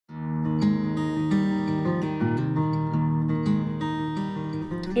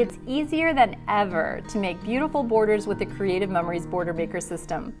It's easier than ever to make beautiful borders with the Creative Memories Border Maker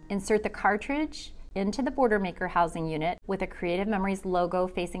system. Insert the cartridge into the Border Maker housing unit with a Creative Memories logo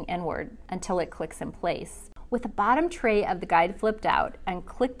facing inward until it clicks in place. With the bottom tray of the guide flipped out and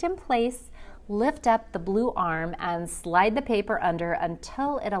clicked in place, lift up the blue arm and slide the paper under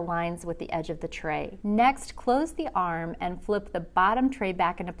until it aligns with the edge of the tray. Next, close the arm and flip the bottom tray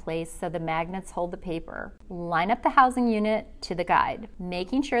back into place so the magnets hold the paper. Line up the housing unit to the guide,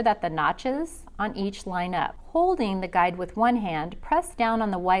 making sure that the notches on each line up. Holding the guide with one hand, press down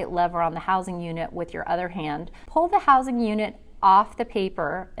on the white lever on the housing unit with your other hand. Pull the housing unit off the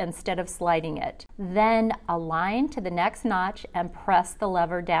paper instead of sliding it. Then align to the next notch and press the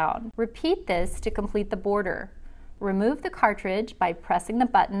lever down. Repeat this to complete the border. Remove the cartridge by pressing the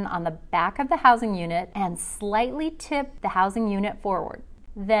button on the back of the housing unit and slightly tip the housing unit forward.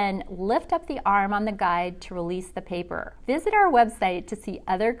 Then lift up the arm on the guide to release the paper. Visit our website to see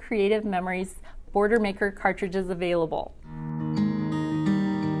other Creative Memories Border Maker cartridges available.